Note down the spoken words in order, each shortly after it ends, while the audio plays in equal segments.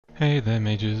Hey there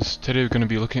mages, today we're going to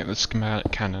be looking at the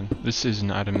Schematic Cannon. This is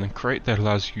an item in Crate that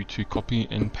allows you to copy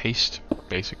and paste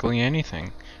basically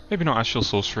anything. Maybe not actual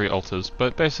sorcery altars,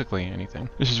 but basically anything.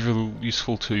 This is really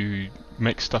useful to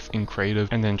make stuff in creative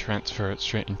and then transfer it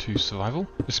straight into survival.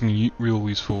 This can be real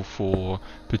useful for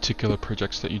particular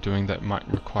projects that you're doing that might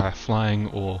require flying,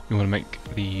 or you want to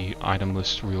make the item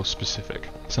list real specific.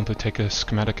 Simply take a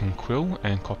schematic and quill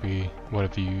and copy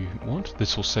whatever you want.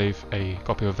 This will save a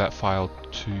copy of that file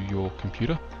to your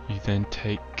computer. You then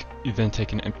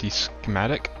take an empty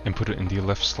schematic and put it in the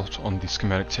left slot on the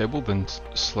schematic table, then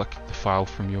select the file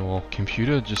from your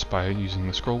computer just by using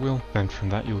the scroll wheel. Then from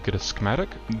that you'll get a schematic.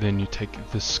 Then you take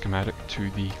this schematic to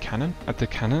the cannon. At the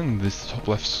cannon, there's the top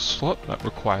left slot that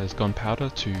requires gunpowder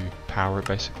to power it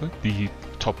basically. The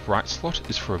top right slot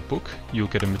is for a book. You'll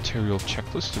get a material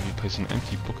checklist if you place an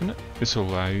empty book in it. This will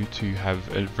allow you to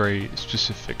have a very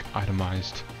specific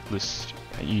itemized list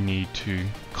that you need to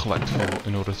collect for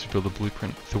in order to build a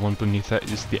blueprint. The one beneath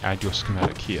that is the add your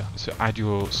schematic here. So add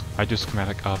your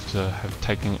schematic after have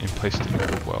taken it and placed it in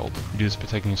the world. You do this by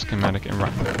taking a schematic and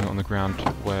right clicking on the ground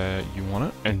where you want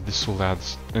it, and this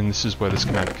is where the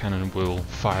schematic cannon will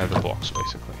fire the blocks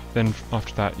basically. Then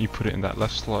after that you put it in that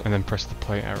left slot and then press the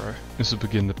play arrow. This will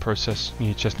begin the process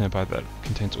near chest nearby that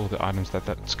contains all the items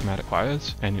that schematic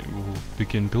fires, and it will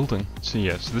begin building. So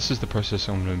yes, this is the process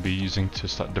I'm going to be using to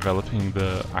start developing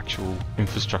the actual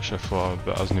infrastructure for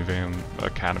the Osnuvium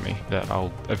Academy that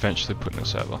I'll eventually put in the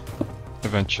server.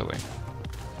 Eventually.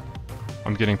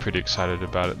 I'm getting pretty excited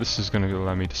about it. This is going to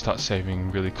allow me to start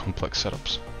saving really complex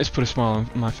setups. It's put a smile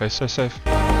on my face, so safe.